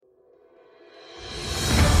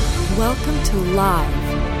Welcome to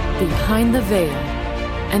Live, Behind the Veil,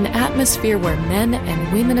 an atmosphere where men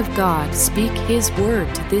and women of God speak His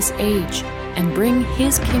word to this age and bring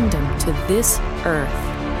His kingdom to this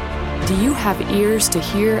earth. Do you have ears to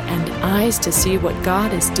hear and eyes to see what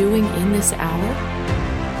God is doing in this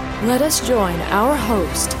hour? Let us join our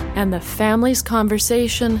host and the family's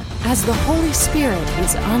conversation as the Holy Spirit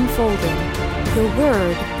is unfolding the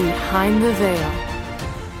Word behind the veil.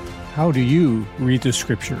 How do you read the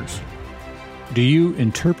Scriptures? Do you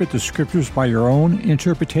interpret the Scriptures by your own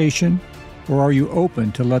interpretation, or are you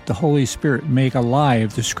open to let the Holy Spirit make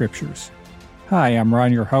alive the Scriptures? Hi, I'm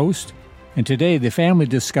Ron, your host, and today the family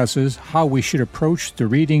discusses how we should approach the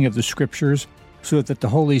reading of the Scriptures so that the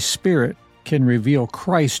Holy Spirit can reveal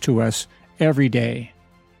Christ to us every day.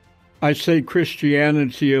 I say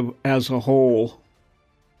Christianity as a whole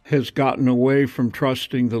has gotten away from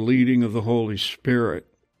trusting the leading of the Holy Spirit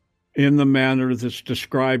in the manner that's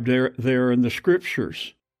described there in the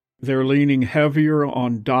Scriptures. They're leaning heavier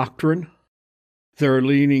on doctrine. They're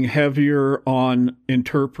leaning heavier on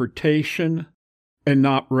interpretation and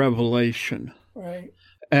not revelation. Right.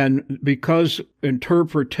 And because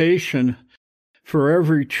interpretation for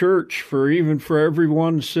every church, for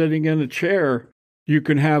everyone sitting in a chair, you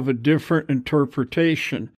can have a different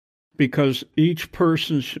interpretation because each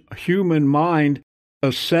person's human mind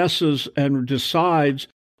assesses and decides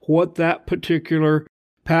what that particular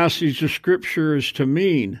passage of Scripture is to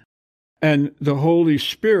mean. And the Holy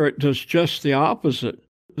Spirit does just the opposite.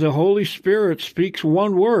 The Holy Spirit speaks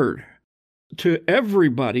one word to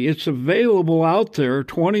everybody. It's available out there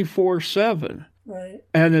 24/7. Right.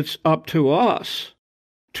 And it's up to us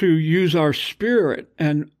to use our spirit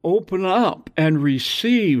and open up and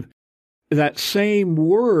receive that same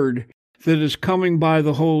word that is coming by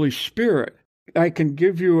the Holy Spirit. I can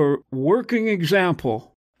give you a working example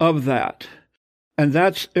of that. And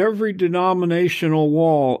that's every denominational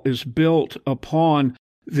wall is built upon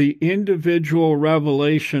the individual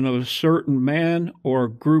revelation of a certain man or a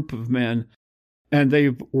group of men, and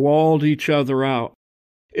they've walled each other out.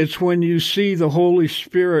 It's when you see the Holy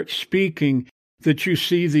Spirit speaking that you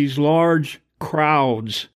see these large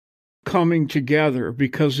crowds coming together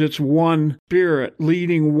because it's one Spirit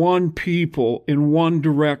leading one people in one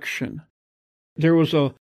direction. There was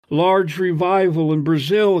a large revival in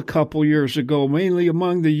Brazil a couple years ago, mainly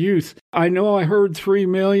among the youth. I know I heard 3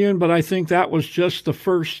 million, but I think that was just the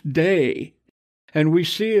first day. And we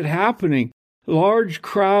see it happening. Large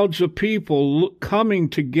crowds of people coming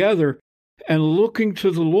together and looking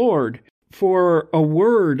to the Lord for a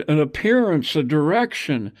word, an appearance, a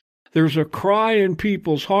direction. There's a cry in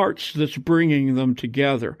people's hearts that's bringing them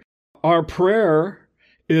together. Our prayer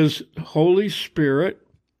is, Holy Spirit,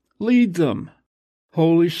 lead them.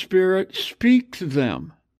 Holy Spirit, speak to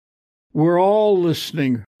them. We're all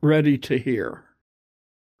listening, ready to hear.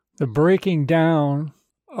 The breaking down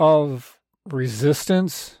of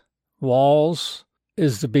resistance, walls,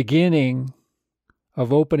 is the beginning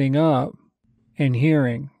of opening up and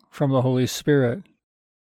hearing from the Holy Spirit.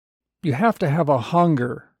 You have to have a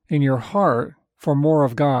hunger in your heart for more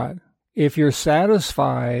of God. If you're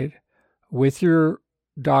satisfied with your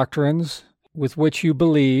doctrines, with which you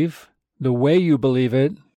believe, the way you believe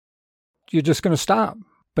it, you're just going to stop.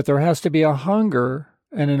 But there has to be a hunger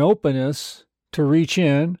and an openness to reach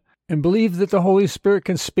in and believe that the Holy Spirit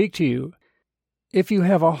can speak to you. If you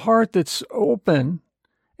have a heart that's open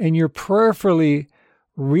and you're prayerfully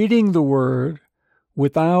reading the Word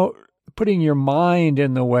without putting your mind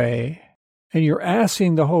in the way, and you're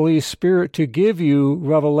asking the Holy Spirit to give you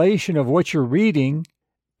revelation of what you're reading,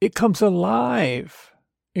 it comes alive.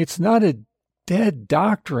 It's not a dead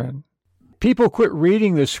doctrine. People quit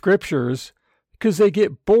reading the Scriptures because they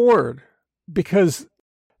get bored, because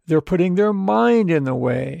they're putting their mind in the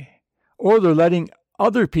way, or they're letting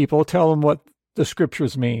other people tell them what the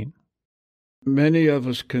Scriptures mean. Many of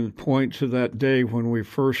us can point to that day when we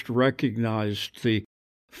first recognized the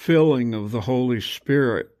filling of the Holy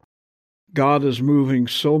Spirit. God is moving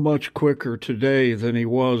so much quicker today than He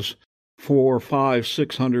was 400, 500,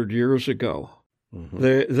 600 years ago.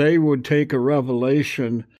 Mm-hmm. They would take a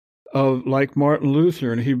revelation of, like Martin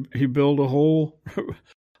Luther, and he built a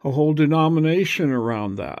whole denomination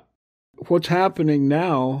around that. What's happening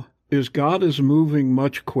now is God is moving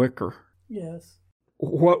much quicker. Yes.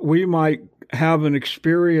 What we might have an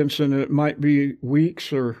experience, and it might be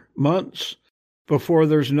weeks or months before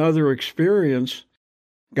there's another experience,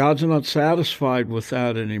 God's not satisfied with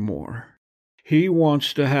that anymore. He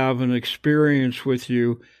wants to have an experience with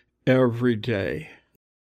you every day.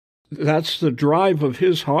 That's the drive of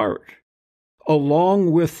His heart.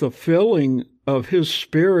 Along with the filling of His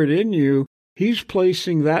Spirit in you, He's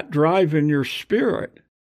placing that drive in your spirit.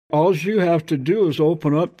 All you have to do is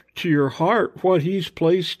open up to your heart what He's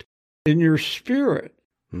placed in your spirit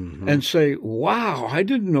and say, wow, I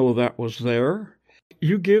didn't know that was there.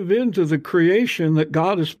 You give in to the creation that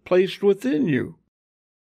God has placed within you.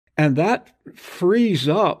 And that frees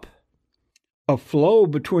up a flow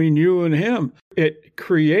between you and Him. It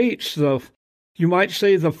creates you might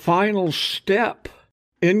say, the final step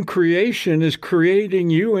in creation is creating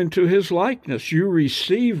you into His likeness. You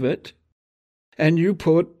receive it and you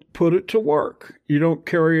put it to work. You don't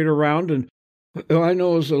carry it around. And I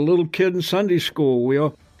know as a little kid in Sunday school, we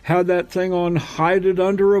all had that thing on hide it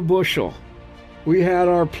under a bushel. We had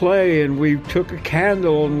our play and we took a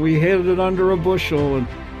candle and we hid it under a bushel. And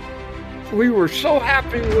we were so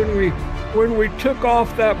happy when we took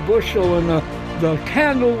off that bushel and the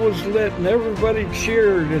candle was lit and everybody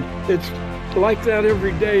cheered. And it's like that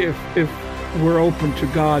every day if we're open to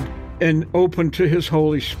God and open to His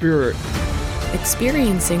Holy Spirit.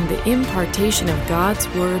 Experiencing the impartation of God's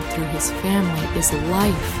Word through His family is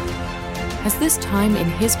life. Has this time in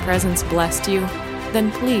His presence blessed you?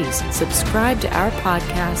 Then please subscribe to our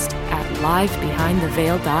podcast at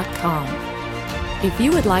livebehindtheveil.com. If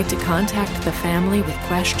you would like to contact the family with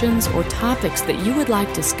questions or topics that you would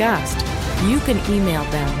like discussed, you can email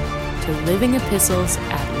them to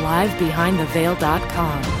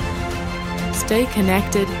livingepistles@livebehindtheveil.com. Stay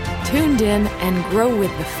connected, tuned in, and grow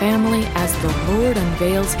with the family as the Lord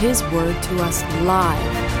unveils His Word to us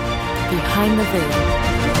live behind the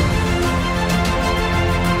veil.